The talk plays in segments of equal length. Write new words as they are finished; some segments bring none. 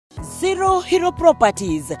Zero Hero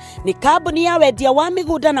Properties ni kambuni ya wendia wa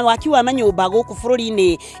migunda na waki wa manyumba guku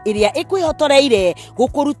bururi-ini iria ikwihotoreire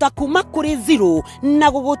gukuruta kuma kuri zero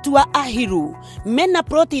na gugutua ahiru. Mena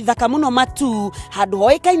proti thaka muno matu handu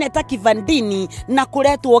hoikaine ta Kivandini na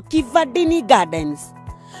kuretwo Kivandini Gardens.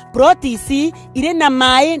 Proti ici ire na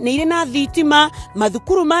mai ni ire na thitima,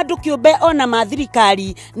 mathukuru mandu kiumbe ona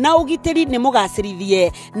mathirikari na ugitiri ni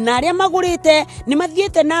mugacirithie, na aria magurite ni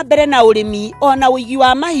mathiete na mbere na urimi ona wigi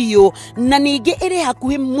wa mahiu, na ningi ire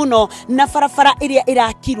hakuhi muno na barabara iria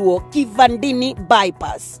irakirwo Kivandini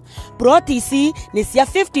bypass. Proti ici ni cia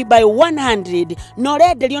 50 by 100 no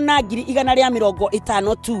renderio na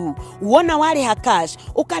 150 tu. Wona wariha cash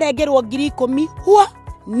ukarengerwo 10,000 hua.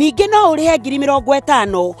 Ningi no urihe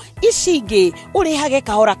 50,000 icingi urihage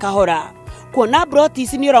kahora kahora. Kuona proti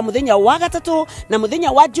ici ni ora muthenya wa gatatu na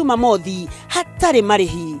muthenya wa Jumamothi hatari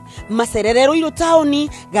marihi. Macererero iro taoni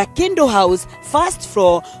Gakindo House first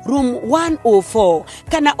floor room 104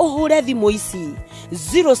 kana uhure thimu ici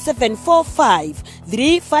 0745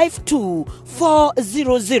 352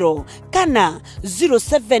 400 kana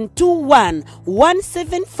 0721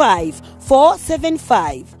 175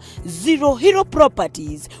 475. Zero Hero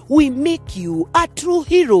Properties, we make you a true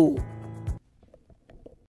hero.